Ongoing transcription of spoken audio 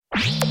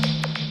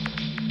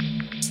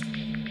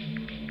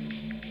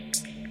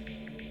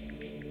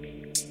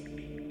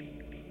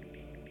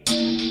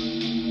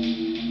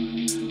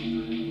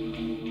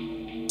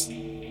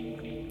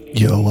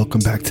Yo, welcome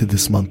back to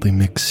this monthly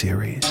mix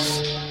series.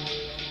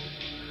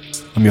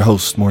 I'm your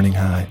host, Morning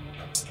High.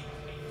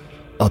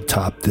 Up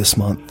top this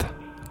month,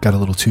 got a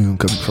little tune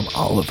coming from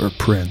Oliver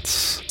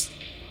Prince.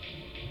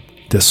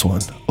 This one,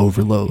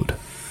 Overload.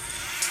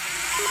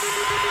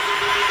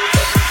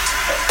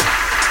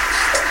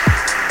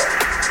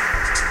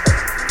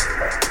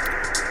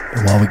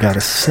 And while we got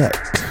a sec,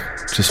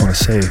 just want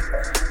to say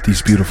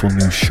these beautiful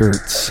new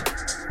shirts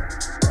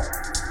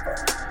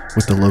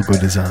with the logo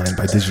design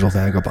by Digital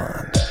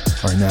Vagabond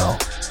are now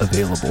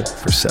available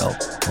for sale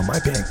on my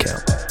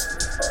Bandcamp.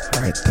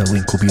 Alright, that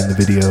link will be in the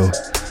video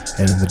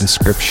and in the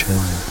description.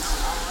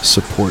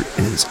 Support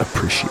is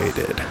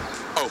appreciated.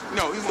 Oh,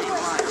 no, he won't.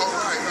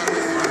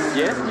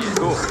 Yeah,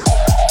 cool.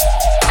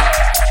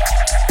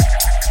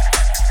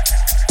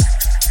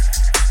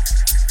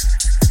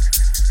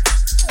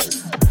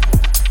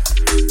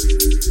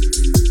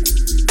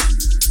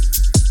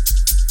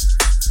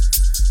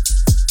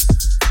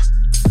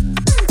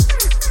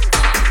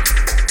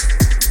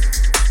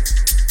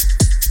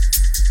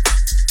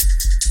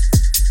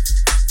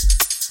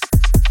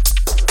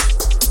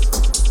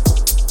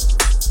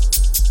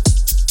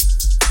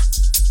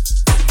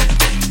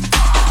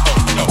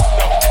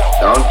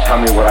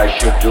 What I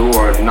should do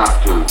or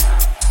not do.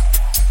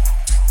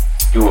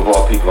 You of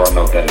all people ought to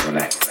know better than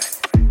that.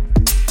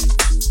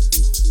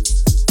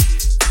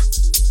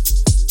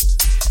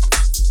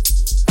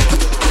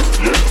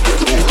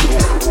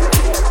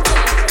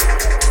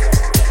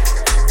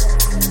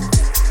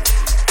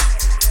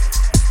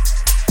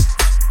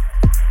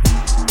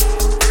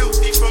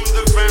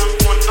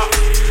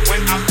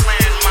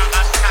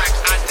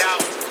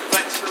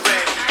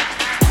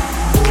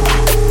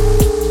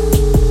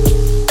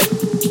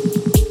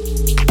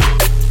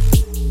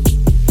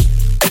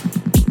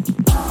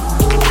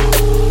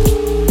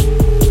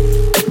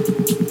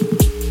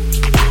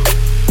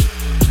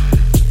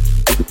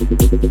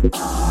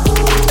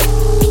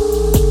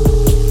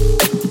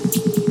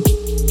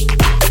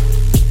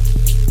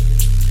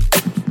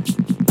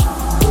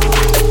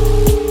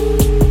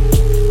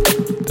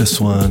 This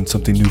one,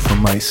 something new from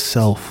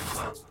myself.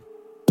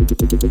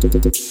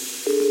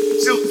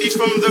 Silky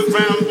from the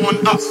ground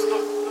on up.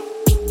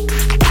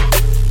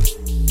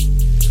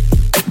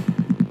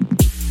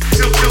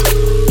 Silky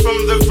from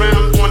the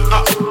ground on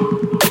up.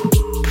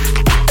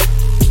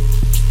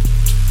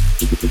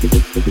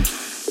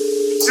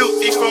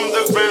 Silky from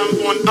the ground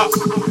on up.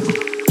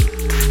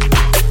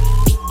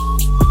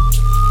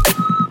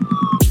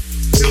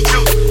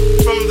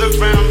 Silky from the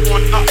ground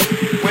on up.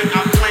 When I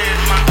plan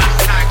my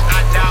attack, I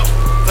doubt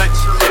that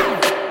you're ready.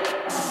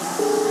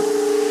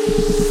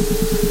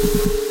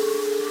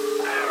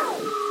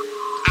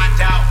 I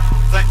doubt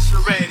that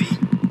you're ready.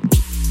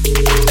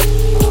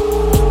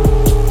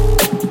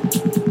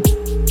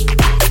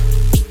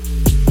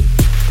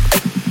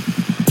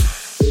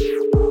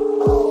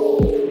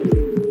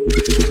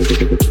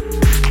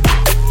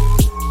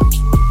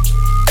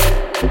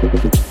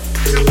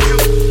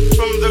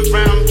 From the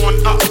ground on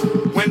up.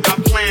 When I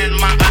plan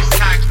my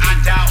attack, I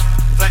doubt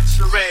that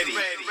you're ready.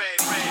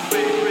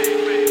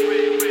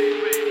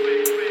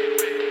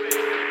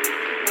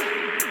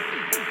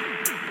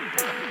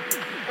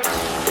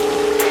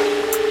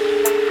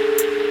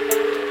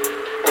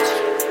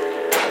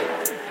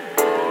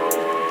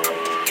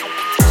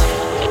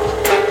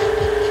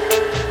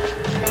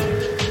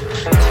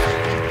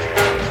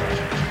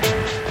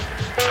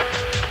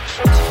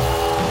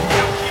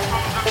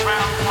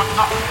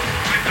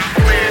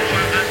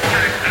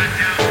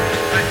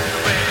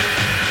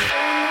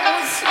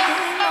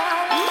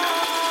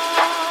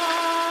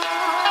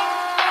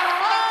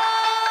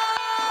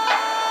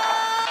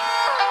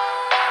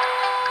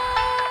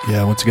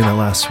 Yeah, once again, that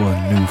last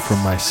one, new from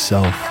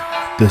myself.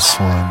 This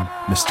one,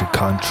 Mr.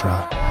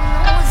 Contra.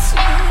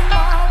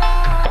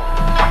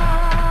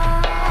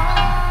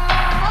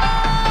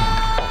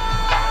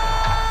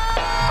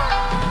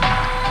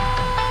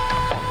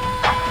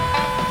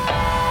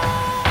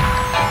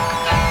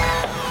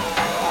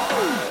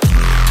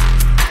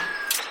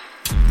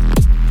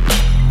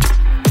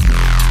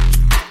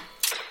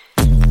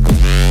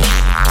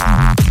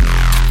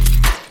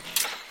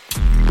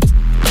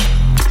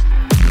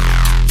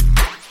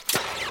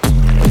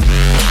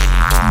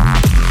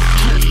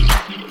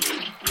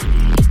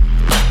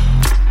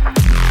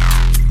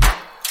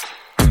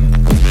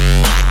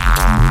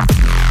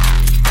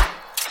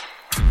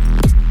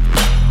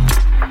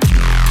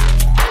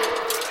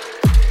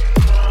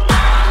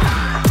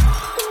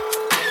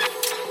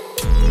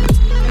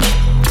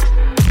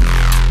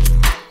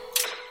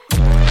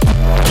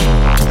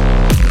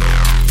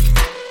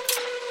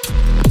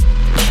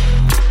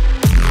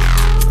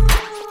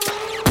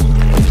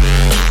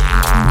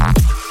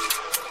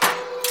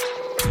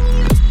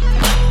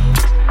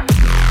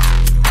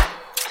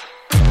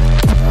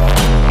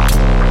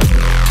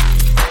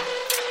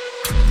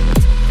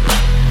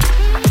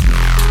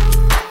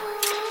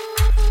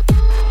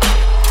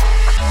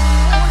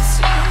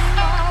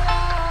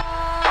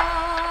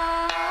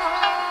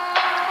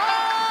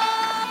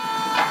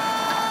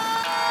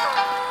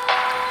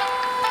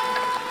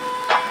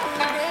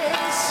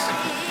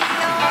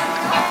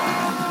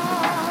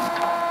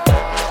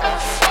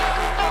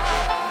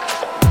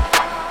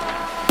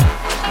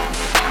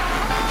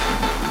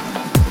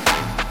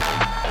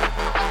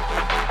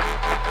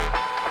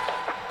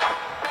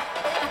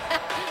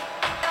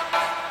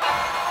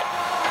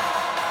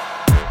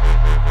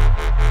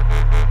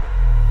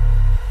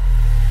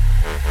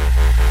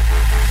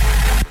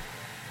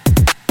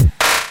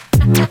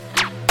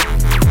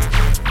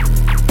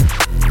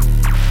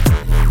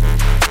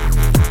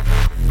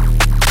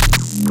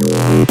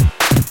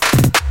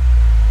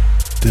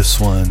 This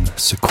one,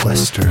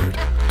 Sequestered,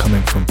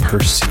 coming from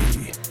Percy.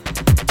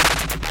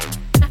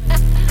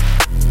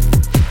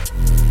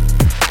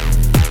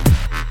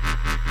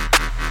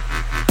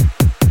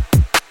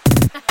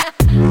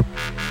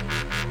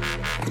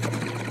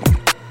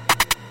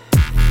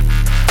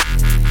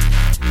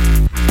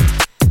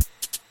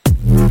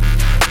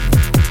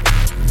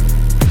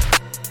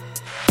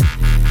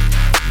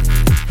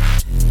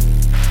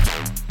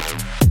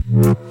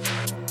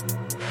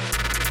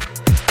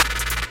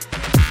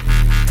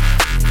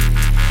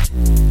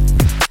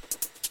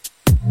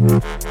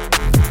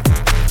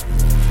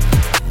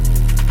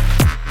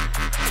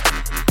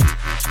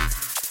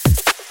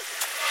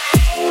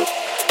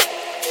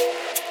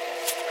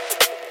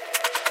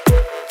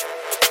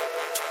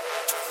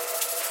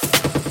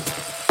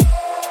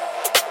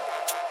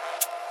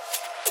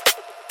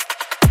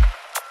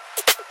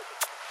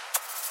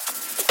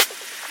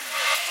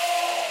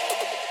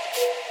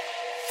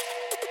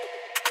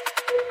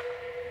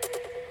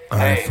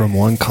 From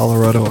one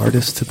Colorado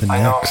artist to the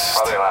next.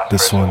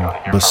 This one,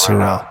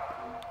 Basura,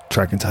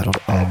 track entitled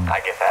I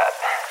get that.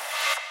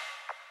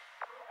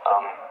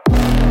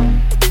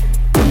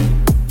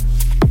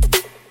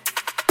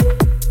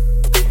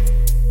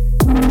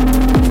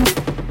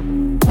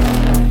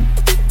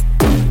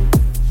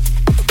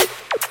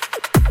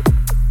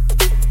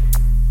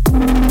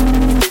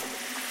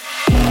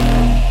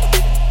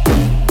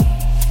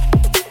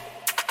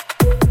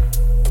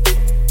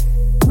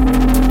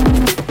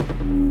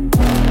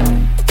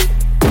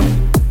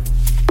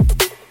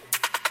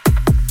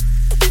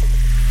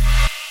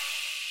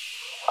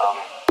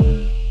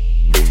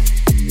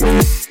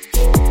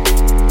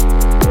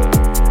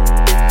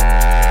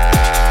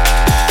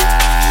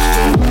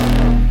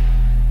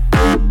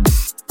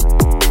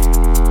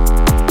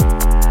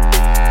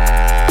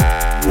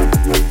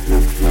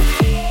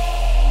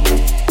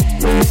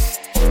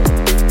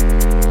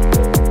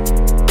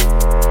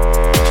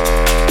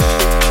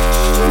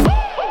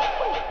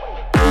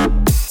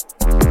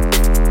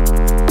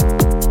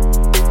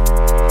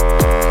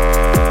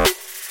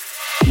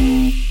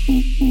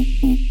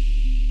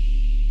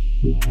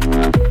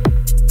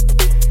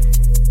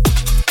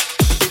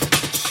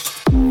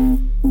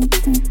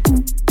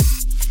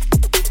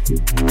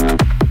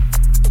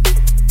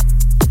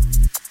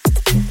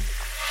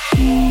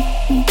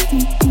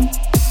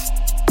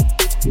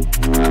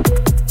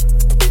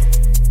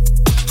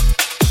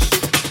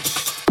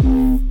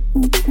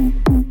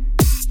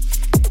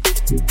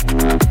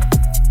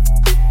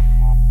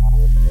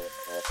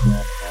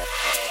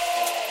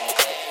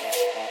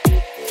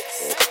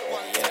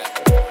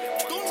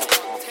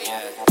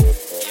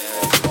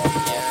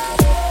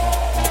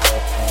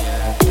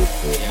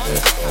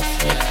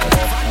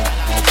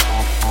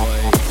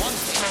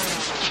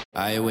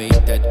 I wake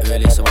dead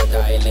early, so I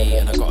dilate,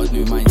 and I got a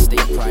new mind state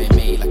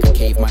primate, like a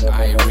caveman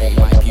irate.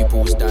 My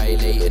pupils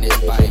dilate, and it's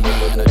by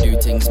me, and I do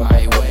things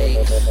my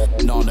way.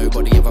 Nah,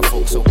 nobody ever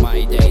fucks up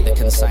my day. The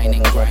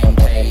consigning grind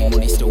pay,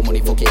 money still money,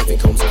 fuck it if it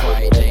comes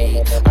quite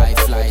late. I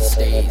fly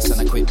states,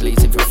 and I quit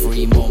blazing for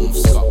 3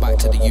 months. Got back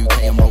to the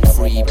UK and rolled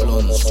 3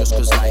 blunts, just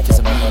cause life is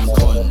a mean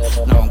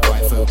cunt. Now I'm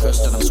quite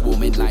focused, and I'm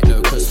swarming like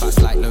locusts,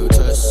 fast like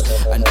Lotus.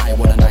 And I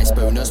want a nice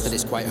bonus, but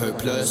it's quite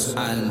hopeless.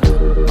 And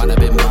man, I've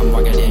been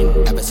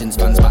bandwagoning ever since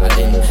fans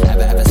battling,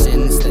 ever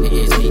since, then it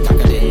is me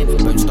cackling.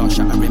 Bone start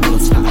shattering,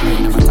 blood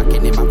splattering. I'm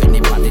attacking him, having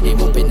him, padding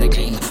him up in the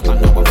game.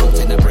 Man, know I'm fucked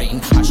in the brain.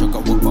 I should go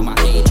up for my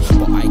age,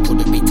 but I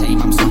couldn't be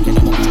tame. I'm smacking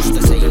them up just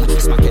the same,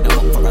 smacking them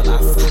up for a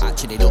laugh.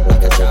 Actually look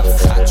like a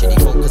chav, actually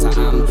fuck cause I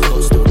am,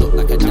 but still look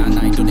like a Dan.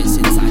 I done it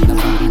since I'm the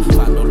fan.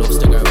 Fan no loves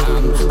to go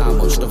ham. How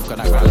much stuff could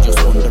I grab just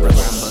under a gram?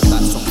 But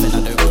that's something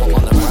I don't put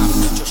on the gram.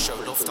 Just show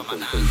love to my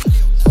nan.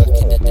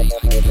 Back in the day,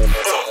 I could have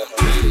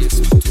it's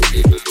not to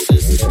be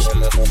masses. Shut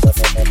up on the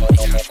phone, my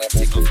hand,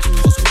 take off the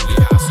doors with we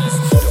houses.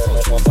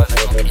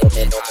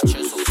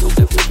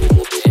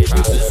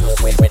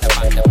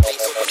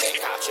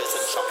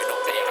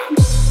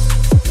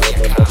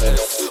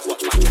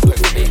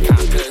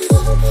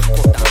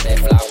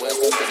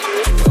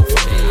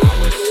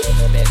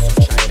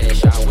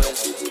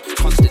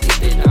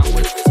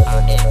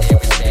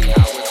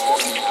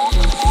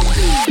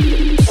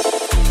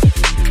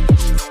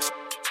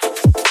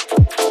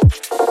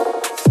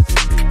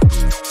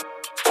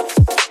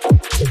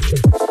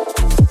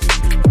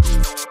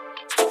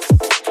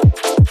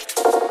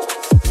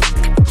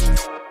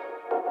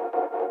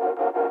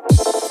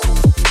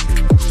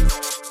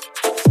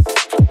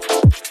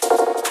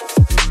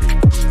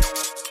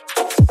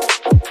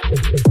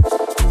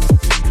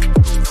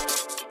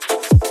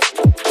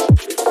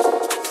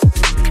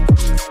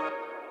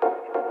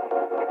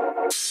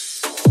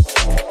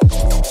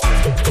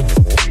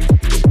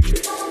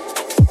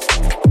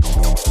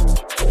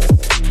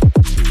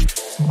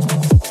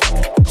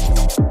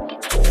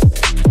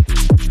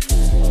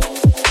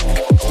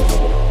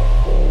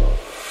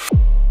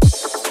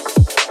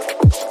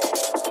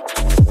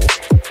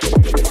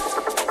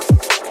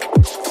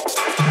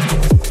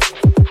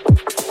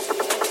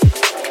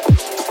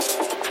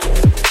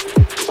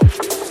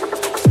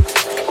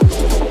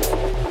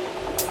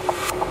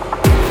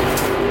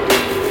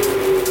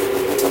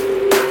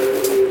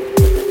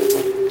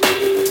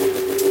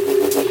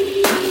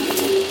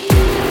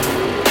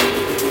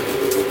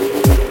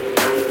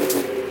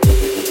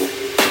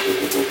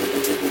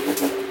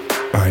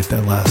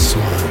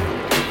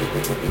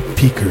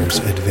 Peaker's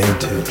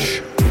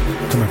Advantage,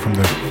 coming from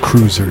the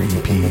Cruiser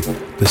EP.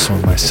 This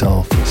one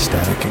myself,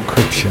 Static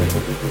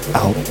Encryption,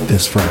 out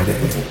this Friday.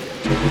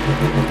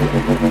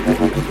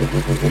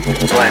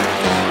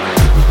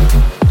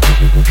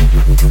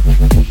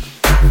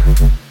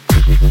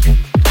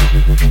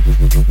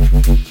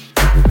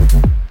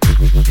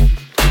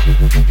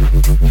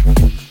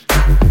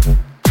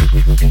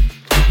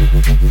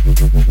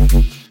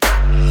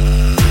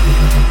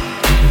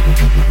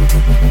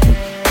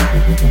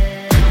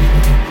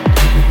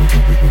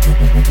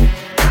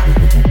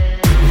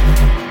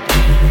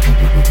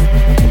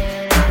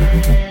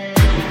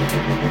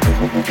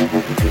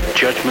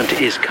 Judgment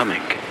is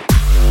coming.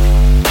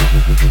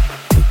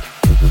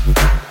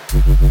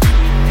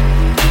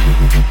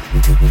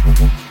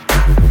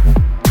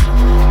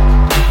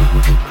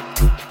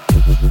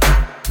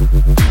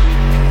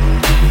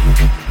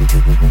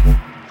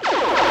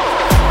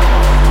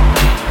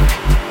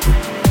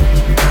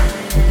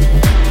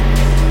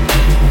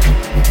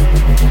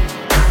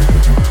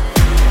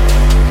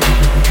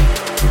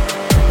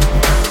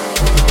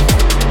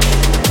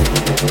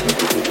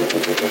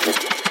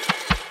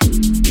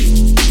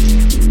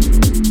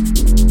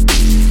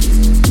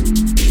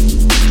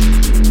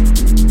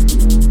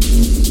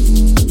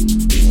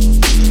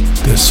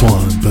 This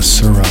one,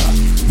 Basura,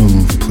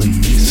 Move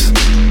Please.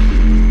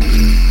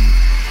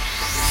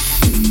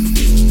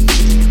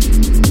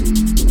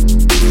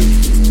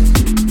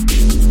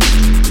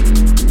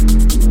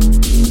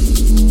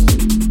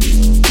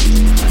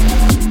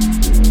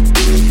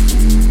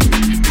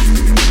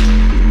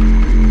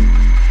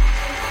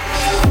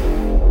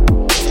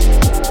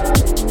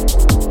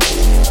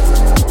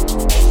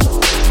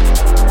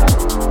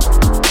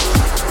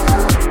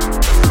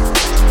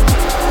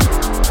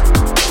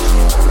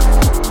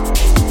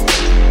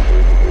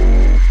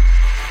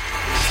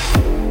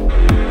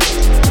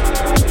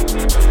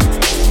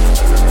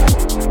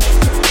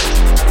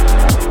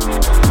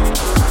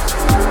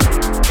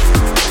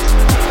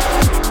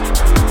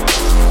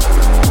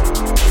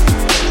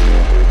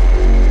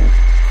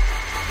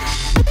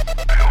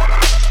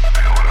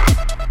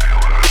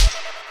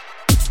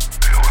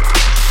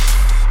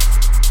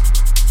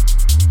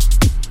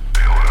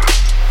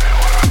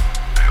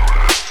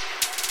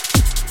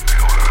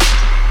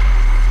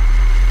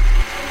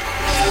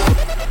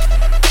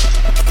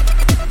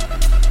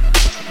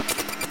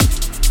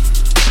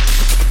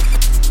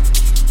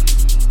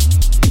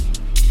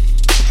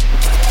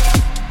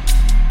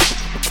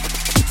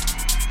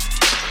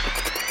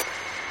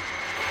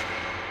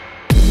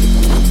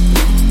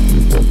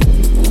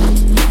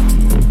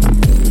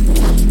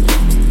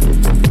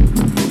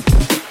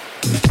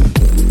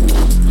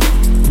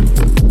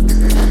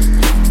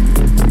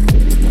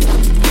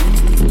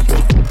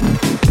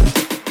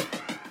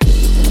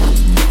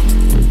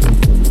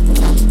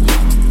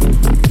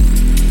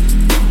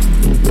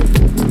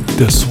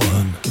 This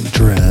one,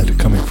 Dread,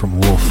 coming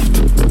from Wolfed.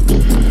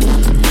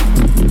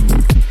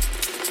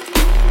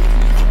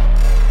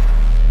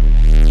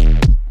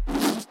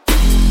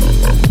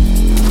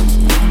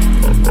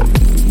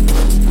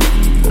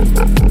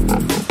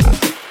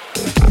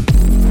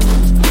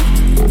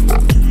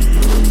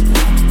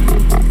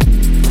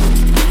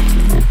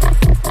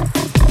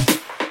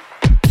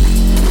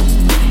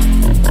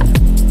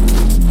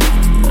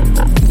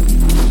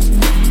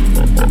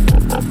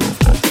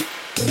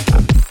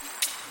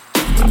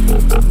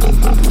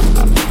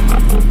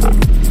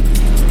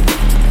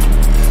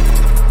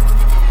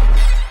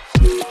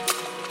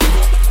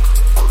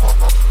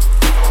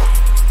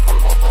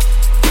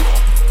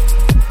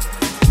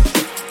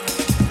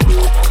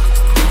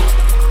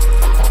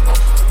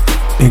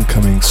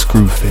 Incoming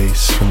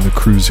Screwface from the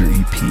Cruiser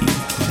EP,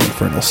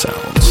 Infernal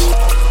Sounds.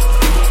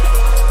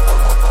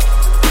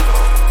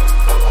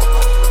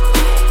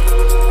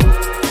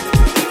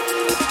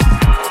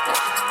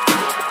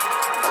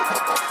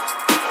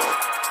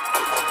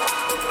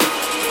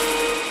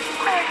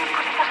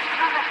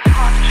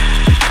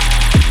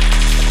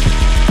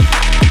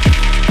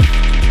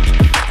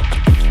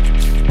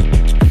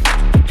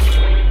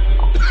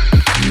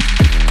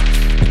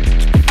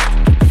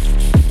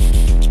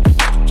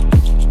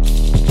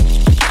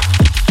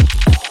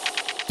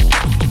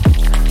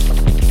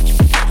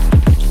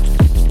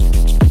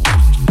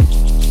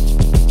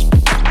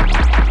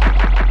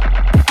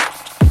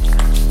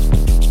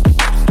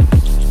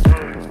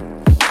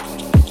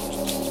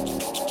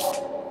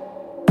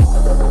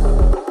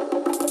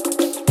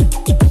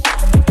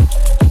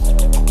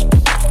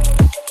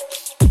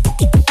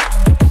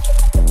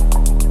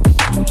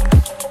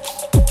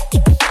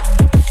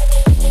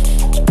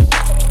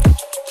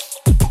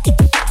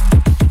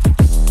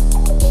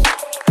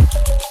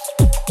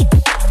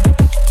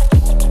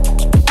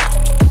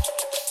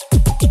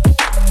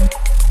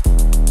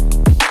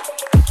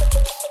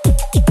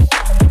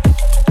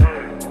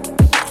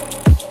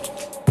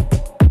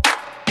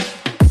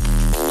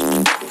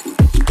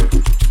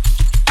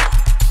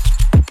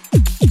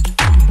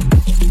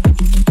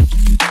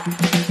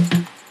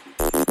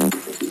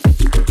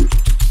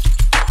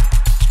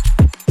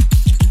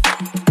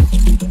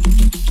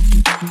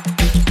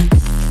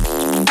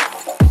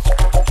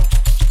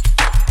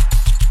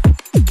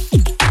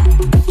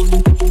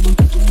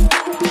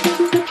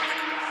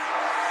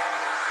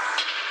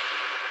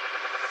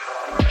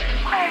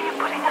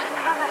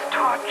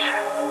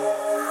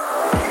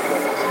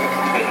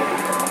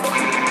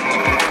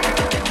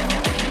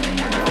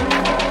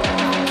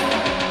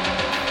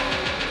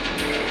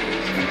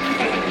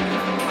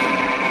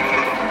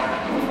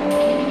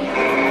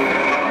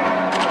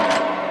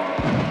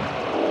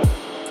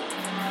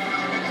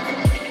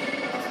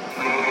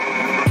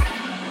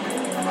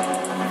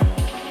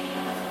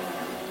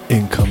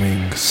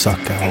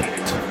 Suck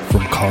Out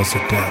from Cause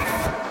of Death.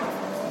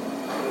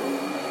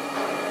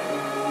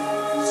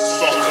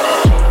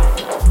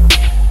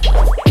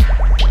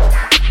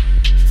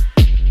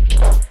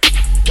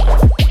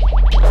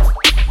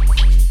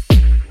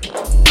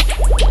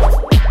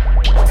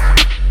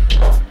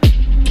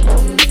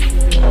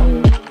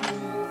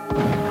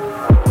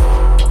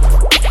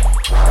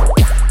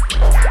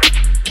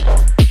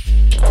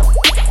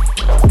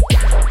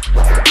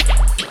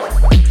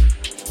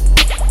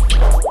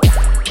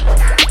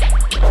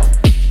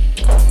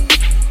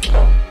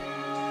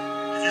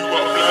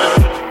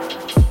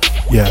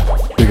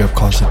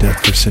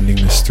 For sending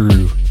this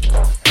through,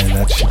 and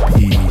that should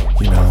be,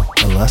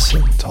 a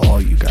lesson to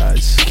all you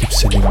guys. Keep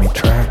sending me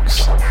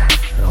tracks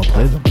and I'll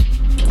play them.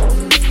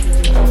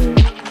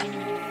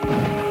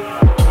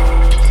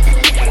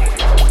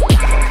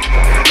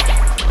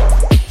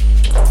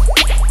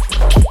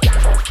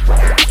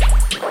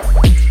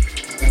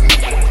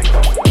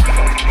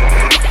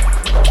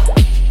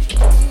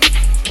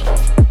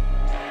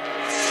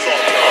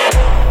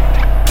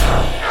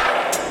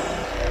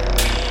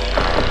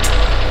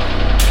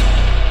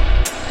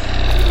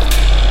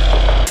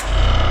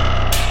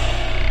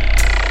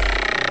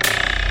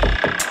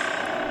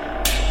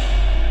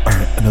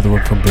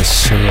 From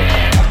Basura,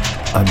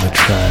 I'm the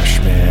Trash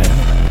Man.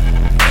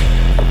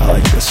 I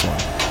like this one.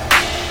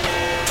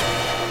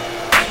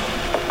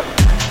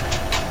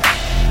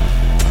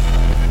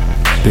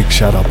 Big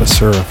shout out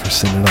Basura for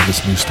sending all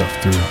this new stuff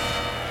through.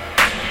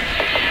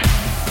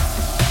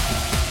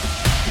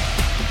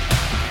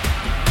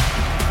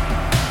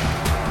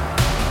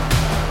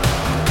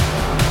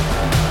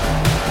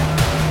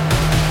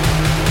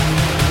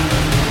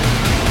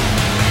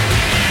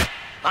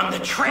 I'm the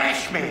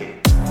Trash Man.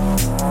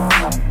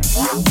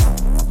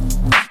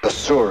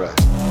 Basura.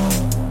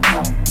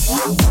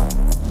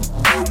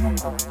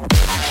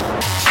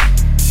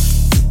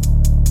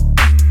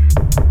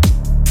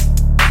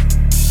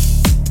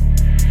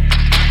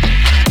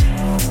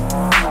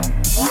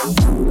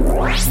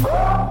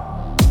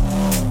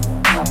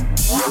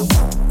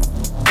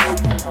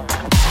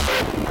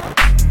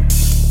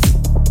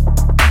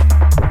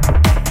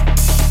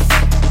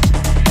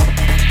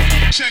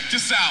 Check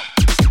this out.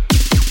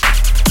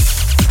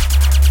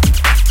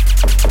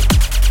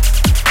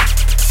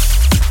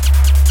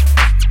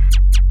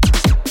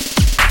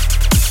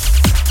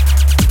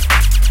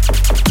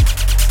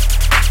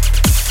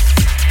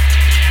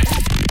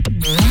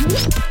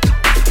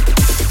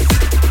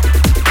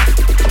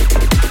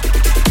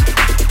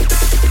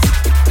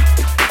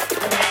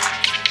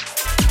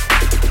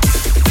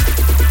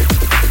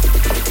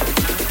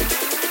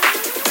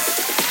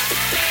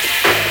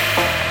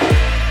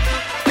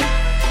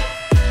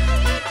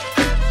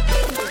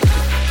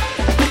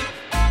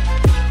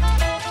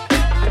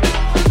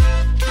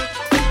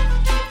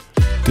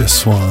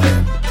 This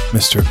one,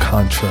 Mr.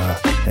 Contra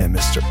and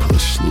Mr.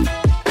 Push Loop.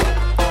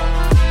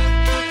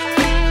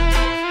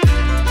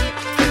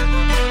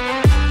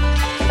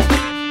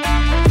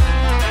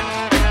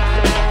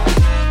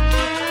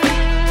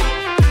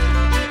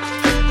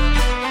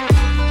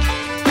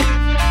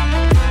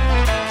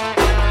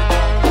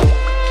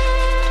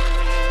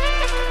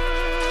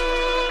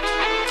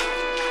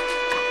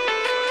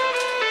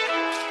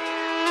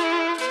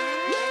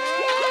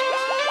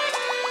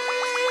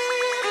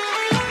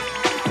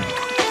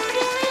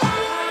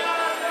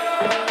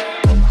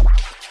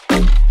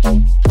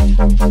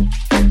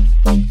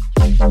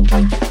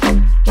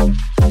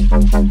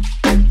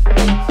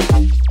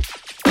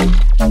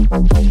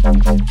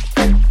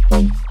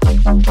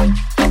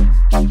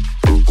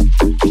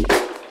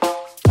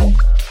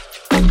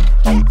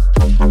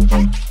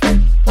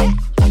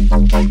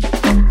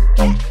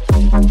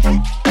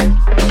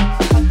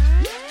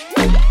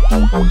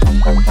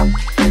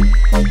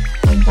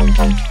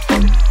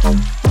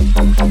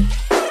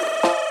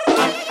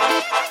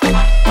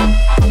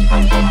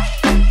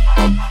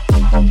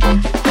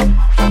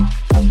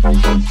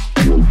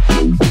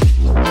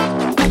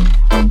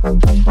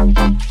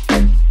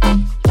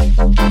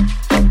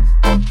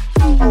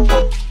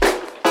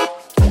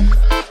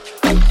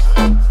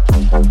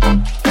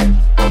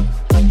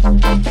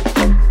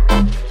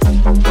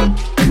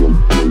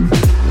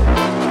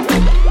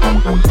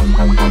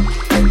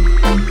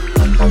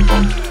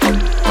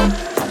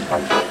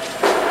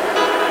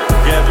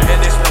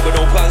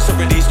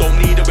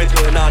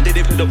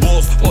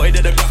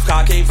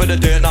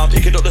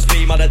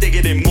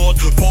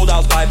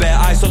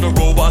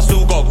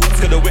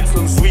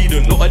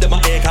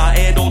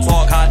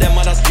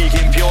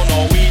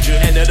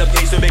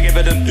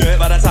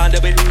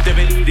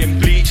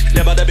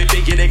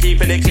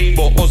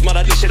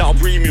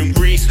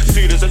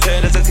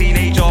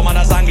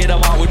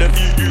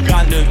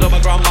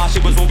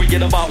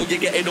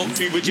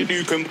 With your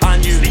new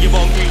companions, leave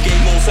on green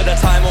game most of the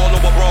time. All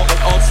over bro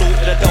and on salt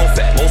in the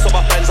Delphi. Most of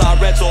my friends are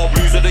reds or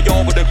blues, and the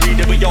yard with the green,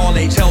 and we all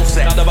ain't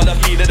Chelsea. Now about the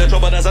feeling, the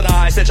trouble as an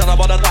eye. Said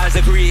about the times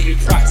they create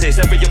practice.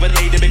 Every other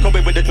day they be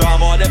coming with the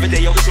drama, and every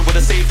day I wish I would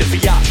have saved the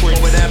theatrics.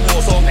 Over them,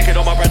 also I'm picking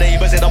on my red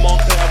neighbours, and I'm on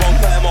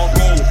Claremont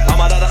Road.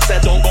 I'm out of that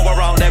said, don't go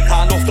around them,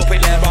 can't no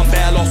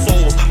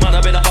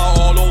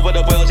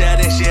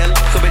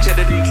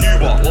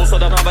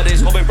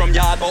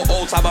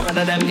time I've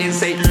had them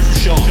insane loose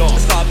shot.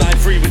 Start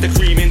 9-3 with the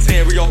cream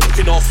interior,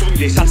 looking all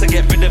Swedish. Had to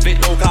get rid of it,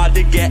 no car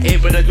did get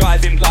it with a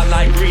driving plan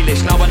like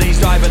Grealish. Nowadays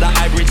driving a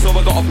hybrid, so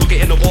I gotta plug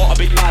it in the water,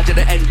 big margin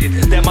the engine.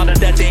 Them on the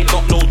dead, they ain't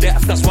got no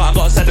depth, that's why I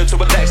gotta send them to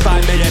a next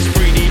time. It's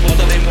 3D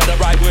modeling with the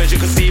right words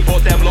you can see, but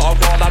them lot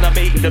are all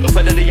animated. The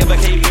nothing that they ever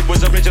came with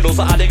was original,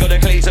 so how they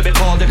gonna claim to be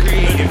called the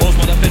cream? It was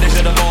when I finish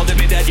it, I'm all to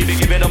be dead. You be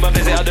giving them a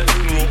visit at the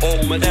funeral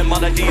home, and them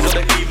on the D's on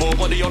the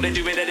keyboard. What they only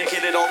doing, they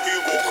killing on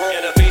Google.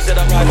 Yeah, the face of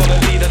the ride on the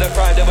lead of the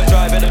crime, they were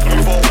driving a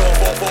groove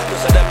 4-4-4-4.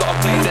 So them got a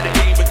plane in the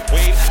game with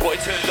waves, but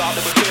it turned out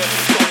they were dirty.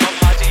 So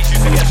my G's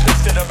used to get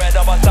switched in the red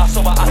on my dash,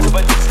 so I had to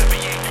adjust to be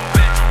in you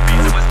bed.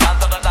 Beats was stand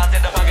on the land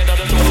in the banging on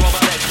the door on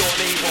my next door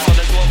neighbor. On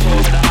the door floor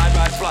with the high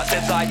rise flats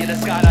inside in the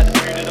sky like the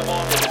moon in the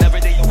morning. And every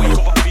day you wake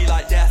up I feel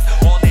like death.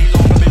 All day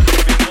long I've been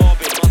moving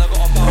morbid. Man, I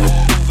got a bow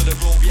all over the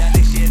road. Yeah,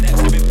 this year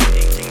next I've been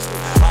putting Kingston.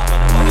 I'm on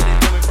the family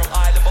coming from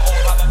Ireland, but all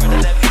time I've heard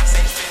of them hits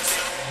since Vince.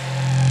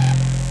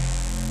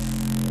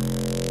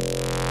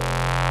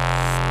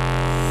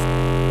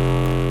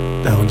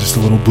 That one just a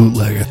little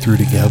bootleg I threw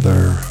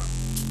together.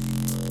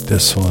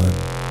 This one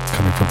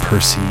coming from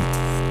Percy,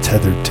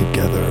 Tethered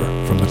Together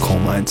from the Coal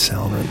Mine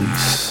Sound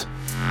release.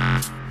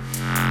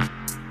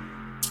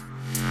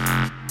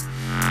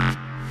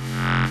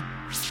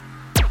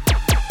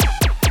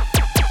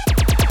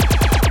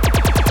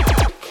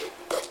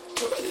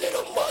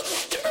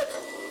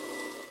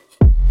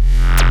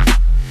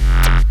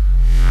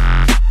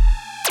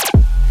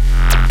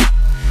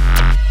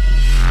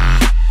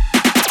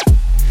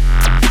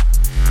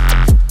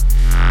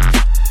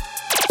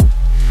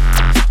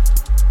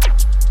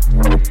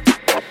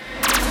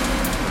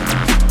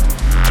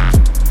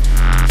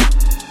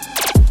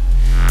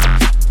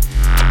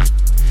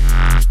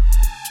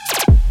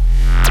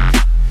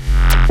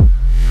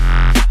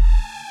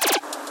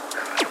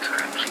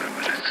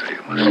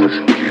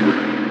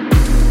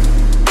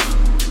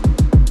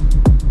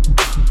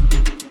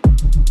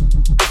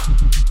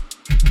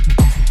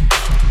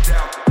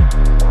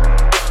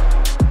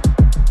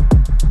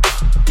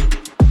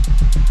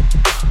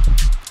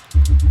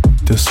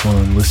 This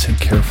one, Listen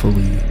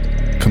Carefully,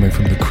 coming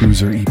from the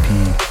Cruiser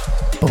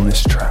EP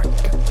bonus track.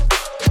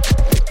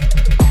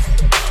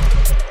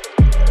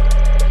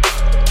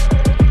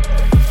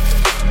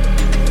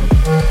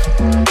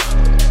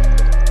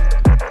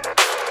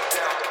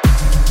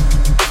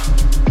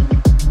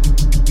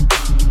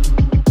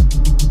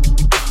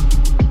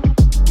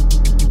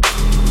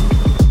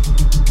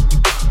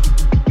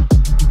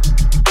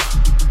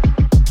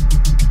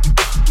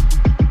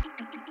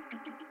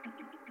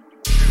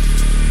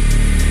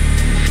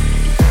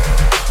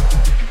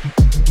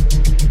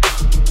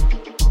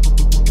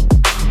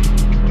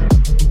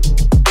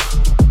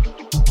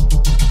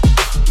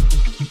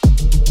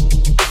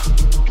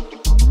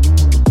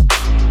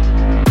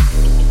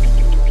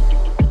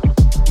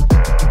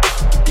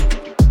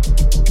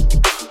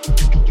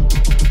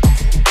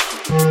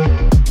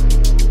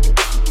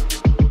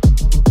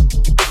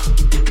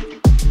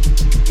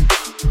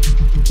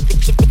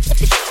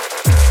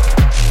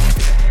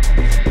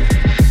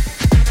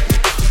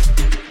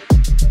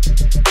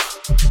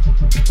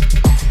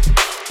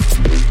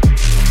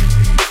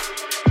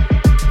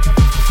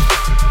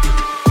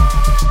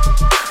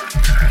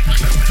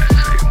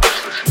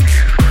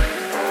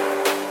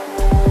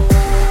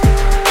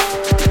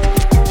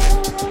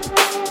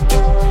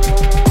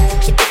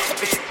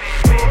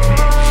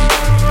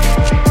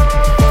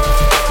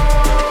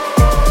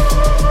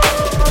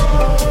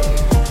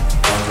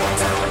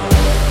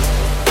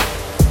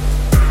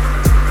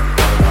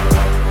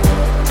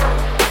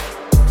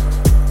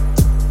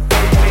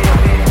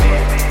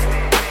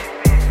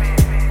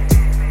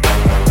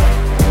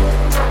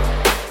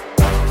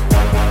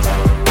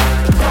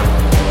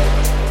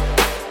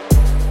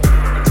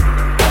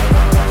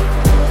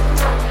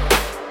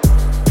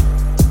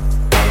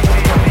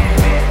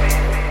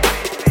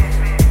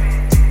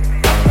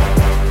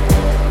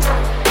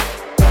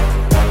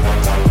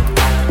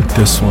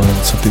 This one,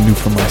 something new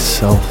for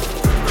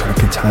myself, track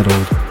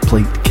entitled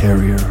Plate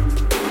Carrier.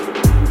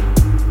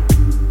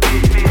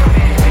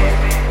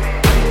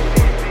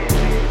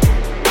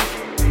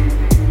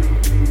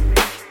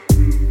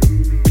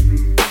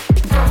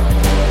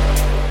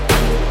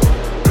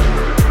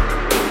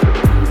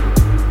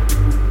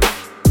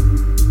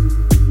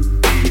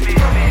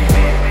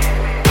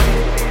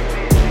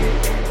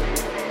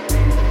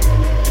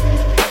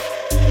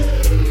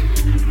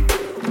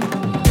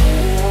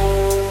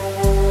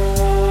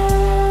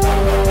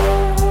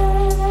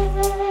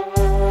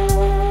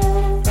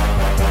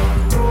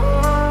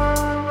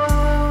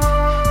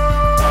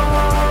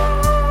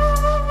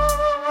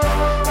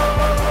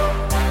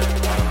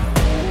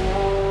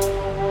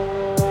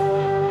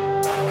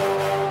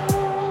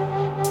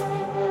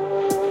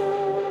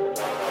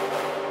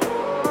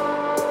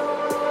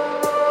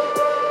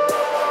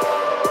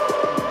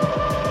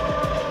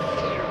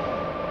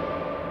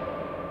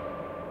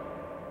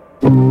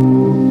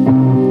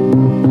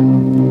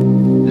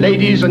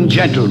 Ladies and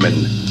gentlemen,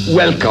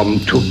 welcome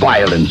to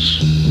Violence.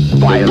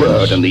 The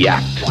word and the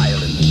act.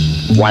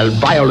 Violence. while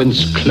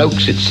violence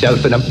cloaks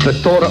itself in a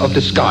plethora of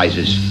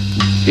disguises,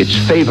 its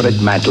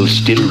favorite mantle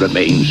still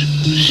remains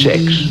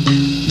sex.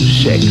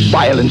 Sex.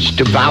 Violence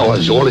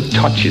devours all it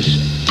touches,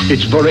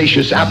 its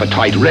voracious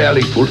appetite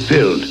rarely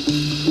fulfilled.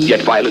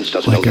 Yet violence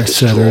doesn't like only I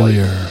said destroy,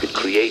 earlier, it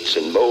creates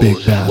and molds big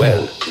as battle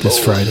well.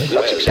 this Friday.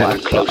 Let's examine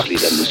Black closely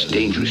Box. then this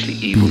dangerously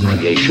evil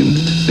creation,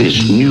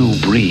 this new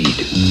breed.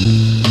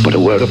 But a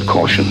word of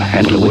caution,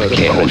 handle it with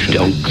care and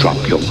don't drop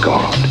your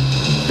guard.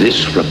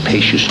 This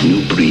rapacious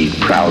new breed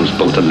prowls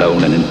both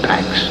alone and in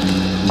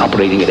packs,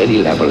 operating at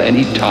any level,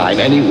 any time,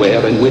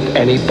 anywhere, and with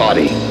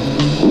anybody.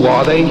 Who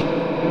are they?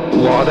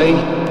 Who are they?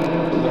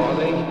 Who are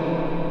they?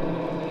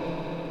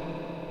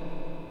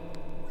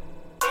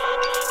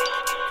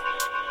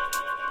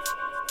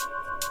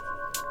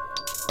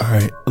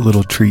 Alright, a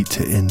little treat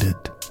to end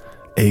it.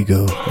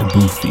 Ego and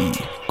Boofy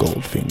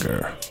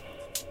Goldfinger.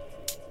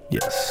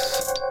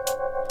 Yes.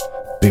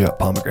 Big up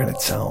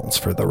Pomegranate Sounds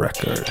for the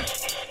record.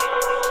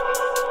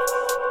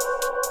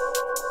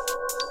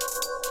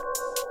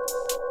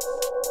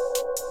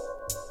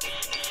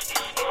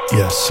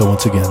 Yes, so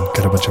once again,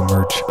 got a bunch of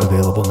merch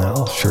available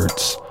now.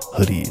 Shirts,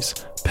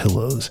 hoodies,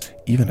 pillows,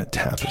 even a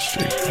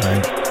tapestry.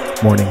 Alright?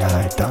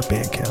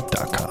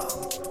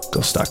 morninghigh.bandcamp.com.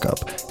 Go stock up.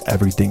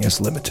 Everything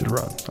is limited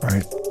run.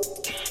 Alright?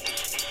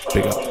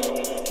 Big up.